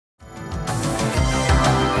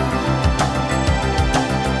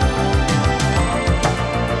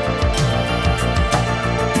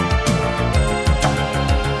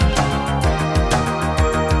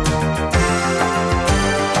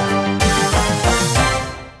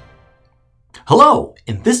Hello!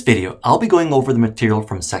 In this video, I'll be going over the material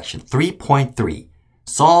from section 3.3,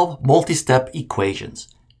 Solve Multi-Step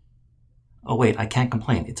Equations. Oh wait, I can't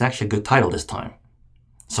complain. It's actually a good title this time.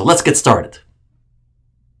 So let's get started.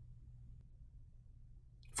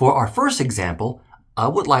 For our first example, I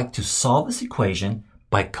would like to solve this equation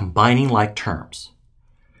by combining like terms.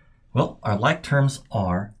 Well, our like terms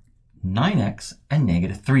are 9x and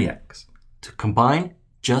negative 3x. To combine,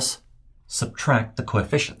 just subtract the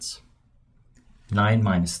coefficients. 9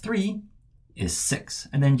 minus 3 is 6,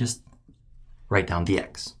 and then just write down the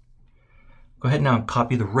x. Go ahead now and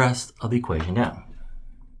copy the rest of the equation down.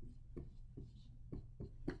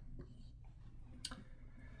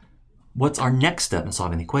 What's our next step in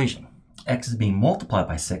solving the equation? X is being multiplied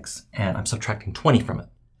by 6, and I'm subtracting 20 from it.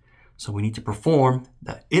 So we need to perform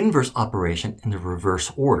the inverse operation in the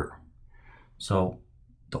reverse order. So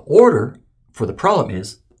the order for the problem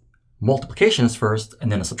is multiplication is first,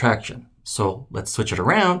 and then a subtraction. So let's switch it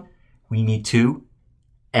around. We need to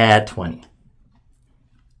add 20.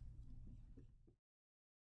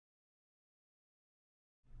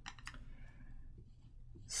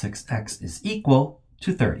 (6x) is equal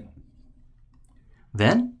to 30.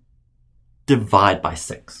 Then divide by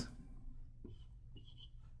 6.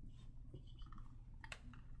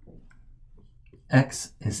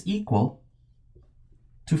 X is equal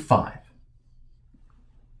to 5.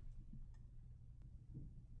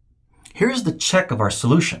 Here's the check of our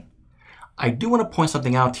solution. I do want to point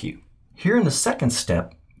something out to you. Here in the second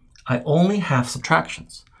step, I only have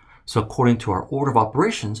subtractions. So according to our order of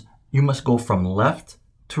operations, you must go from left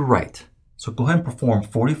to right. So go ahead and perform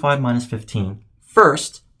 45 minus 15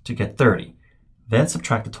 first to get 30. Then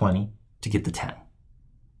subtract the 20 to get the 10.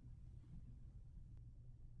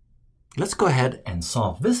 Let's go ahead and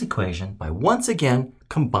solve this equation by once again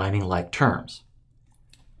combining like terms.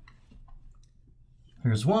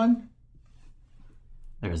 Here's one.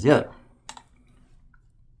 There's the other.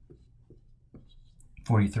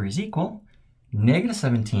 43 is equal. Negative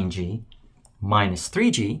 17g minus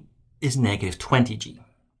 3g is negative 20g.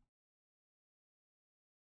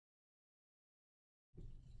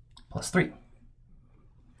 Plus 3.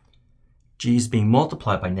 G is being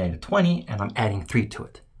multiplied by negative 20, and I'm adding 3 to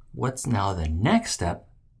it. What's now the next step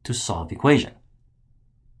to solve the equation?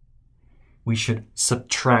 We should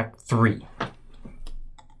subtract 3.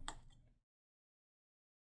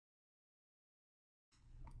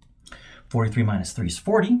 (43 minus 3 is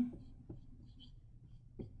 40.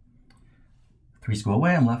 3's go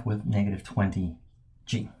away. I'm left with negative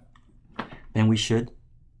 20g. Then we should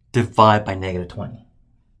divide by negative 20.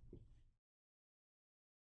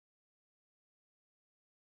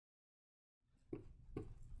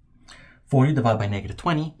 (40 divided by negative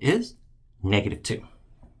 20 is negative 2.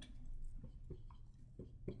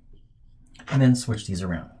 And then switch these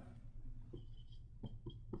around.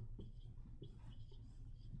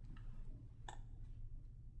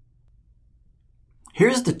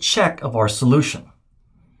 Here's the check of our solution.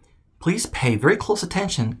 Please pay very close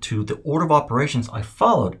attention to the order of operations I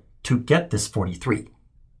followed to get this 43.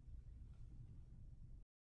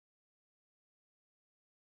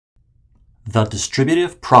 The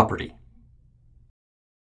distributive property.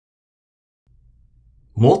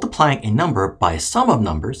 Multiplying a number by a sum of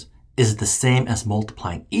numbers is the same as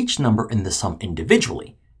multiplying each number in the sum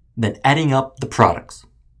individually, then adding up the products.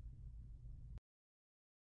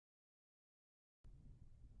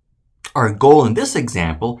 Our goal in this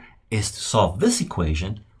example is to solve this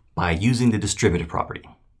equation by using the distributive property.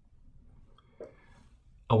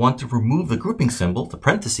 I want to remove the grouping symbol, the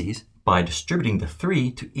parentheses, by distributing the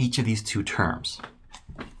 3 to each of these two terms.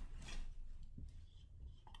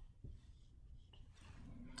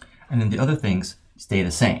 And then the other things stay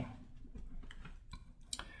the same.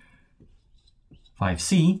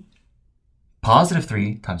 5c, positive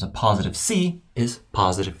 3 times a positive c is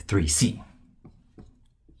positive 3c.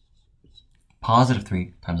 Positive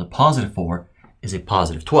 3 times a positive 4 is a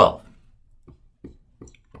positive 12.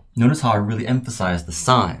 Notice how I really emphasize the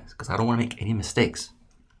signs, because I don't want to make any mistakes.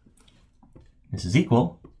 This is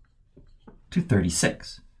equal to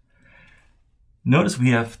 36. Notice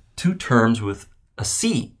we have two terms with a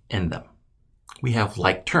c in them. We have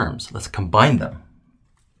like terms. Let's combine them.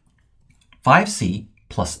 5c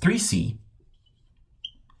plus 3c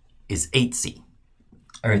is 8c.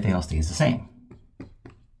 Everything else stays the same.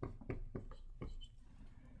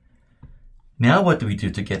 Now what do we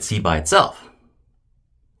do to get c by itself?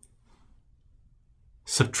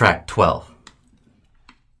 Subtract 12.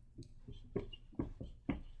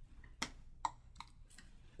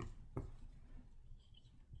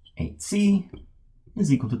 (8c)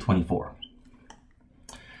 is equal to 24.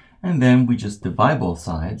 And then we just divide both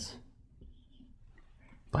sides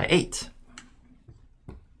by 8.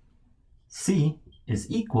 C is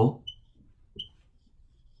equal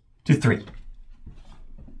to 3.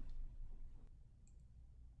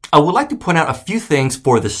 I would like to point out a few things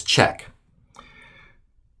for this check.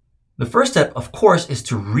 The first step, of course, is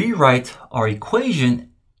to rewrite our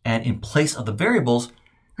equation, and in place of the variables,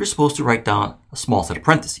 you're supposed to write down a small set of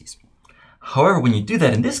parentheses. However, when you do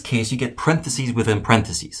that, in this case, you get parentheses within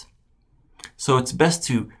parentheses. So it's best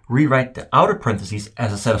to rewrite the outer parentheses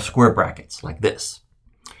as a set of square brackets, like this.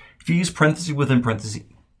 If you use parentheses within parentheses,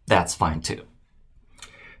 that's fine too.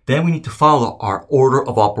 Then we need to follow our order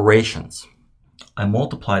of operations. I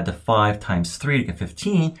multiplied the 5 times 3 to get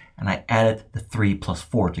 15, and I added the 3 plus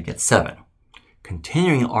 4 to get 7.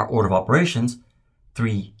 Continuing our order of operations,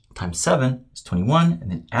 3 times 7 is 21,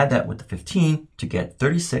 and then add that with the 15 to get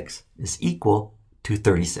 36 is equal to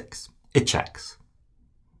 36. It checks.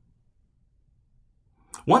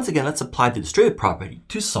 Once again, let's apply the distributive property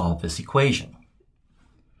to solve this equation.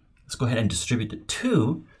 Let's go ahead and distribute the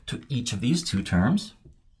 2 to each of these two terms,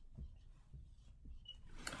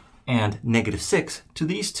 and -6 to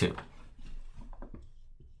these two.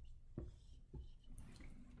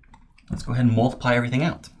 Let's go ahead and multiply everything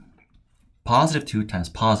out. Positive 2 times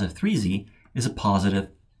positive 3z is a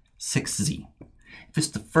positive 6z. If it's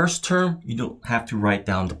the first term, you don't have to write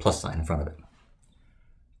down the plus sign in front of it.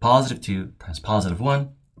 Positive 2 times positive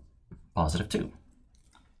 1, positive 2.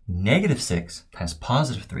 -6 times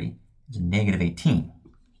positive 3 is -18.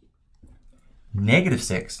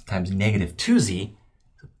 -6 times -2z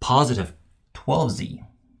is positive 12z.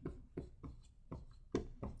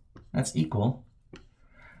 That's equal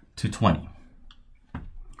to 20.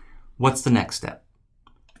 What's the next step?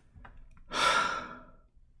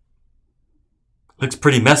 Looks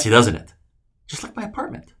pretty messy, doesn't it? Just like my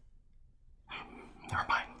apartment. Never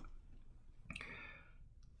mind.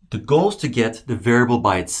 The goal is to get the variable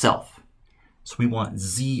by itself. So we want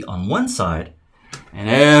z on one side and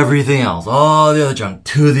everything else, all the other junk,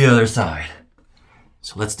 to the other side.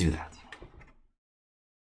 So let's do that.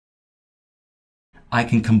 I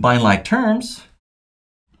can combine like terms,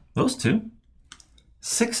 those two.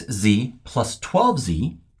 6z plus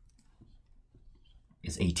 12z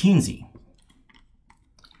is 18z.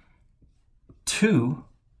 2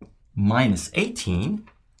 minus 18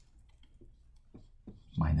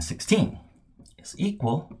 minus 16 is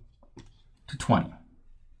equal to 20.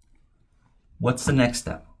 What's the next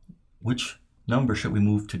step? Which number should we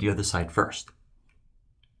move to the other side first?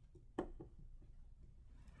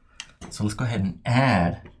 So let's go ahead and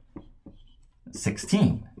add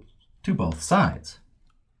 16 to both sides.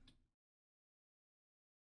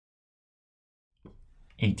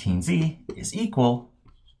 18z is equal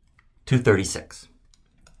to 36.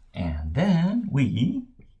 And then we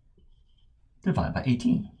divide by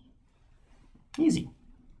 18. Easy.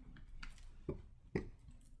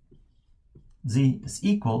 Z is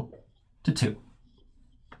equal to 2.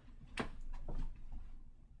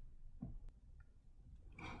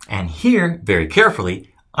 And here, very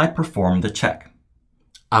carefully, I perform the check.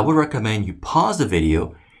 I would recommend you pause the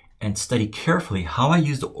video and study carefully how I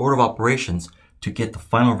use the order of operations to get the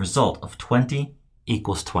final result of 20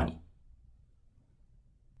 equals 20.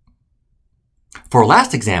 For our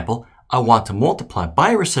last example, I want to multiply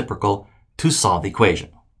by a reciprocal to solve the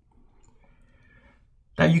equation.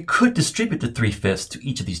 Now you could distribute the 3/5 to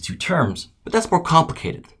each of these two terms, but that's more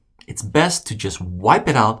complicated. It's best to just wipe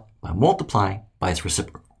it out by multiplying by its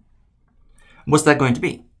reciprocal. What's that going to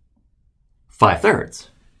be? 5/3.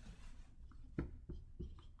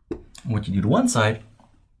 What you do to one side,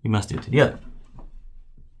 you must do to the other.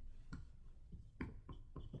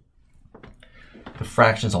 The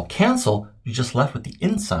fractions all cancel, you're just left with the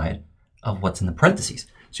inside of what's in the parentheses.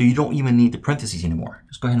 So you don't even need the parentheses anymore.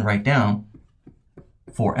 Just go ahead and write down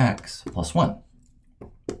 4x plus 1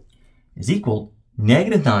 is equal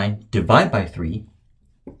 -9 divided by 3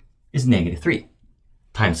 is -3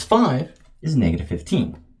 times 5 is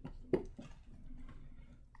 -15.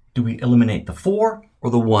 Do we eliminate the 4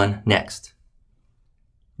 or the 1 next?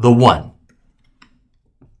 The 1.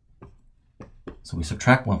 So we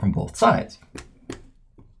subtract 1 from both sides.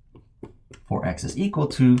 4x is equal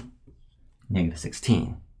to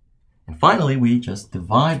 -16. And finally, we just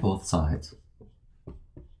divide both sides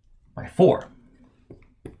by 4.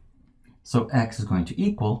 So x is going to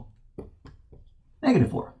equal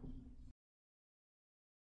 -4.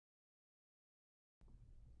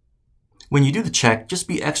 When you do the check, just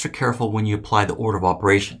be extra careful when you apply the order of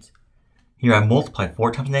operations. Here I multiplied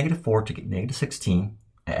 4 times -4 to get -16.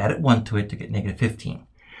 I added 1 to it to get -15.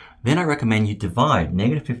 Then I recommend you divide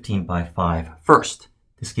 -15 by 5 first.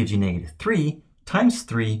 This gives you -3 times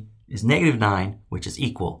 3 is negative 9, which is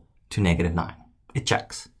equal to negative 9. It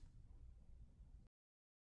checks.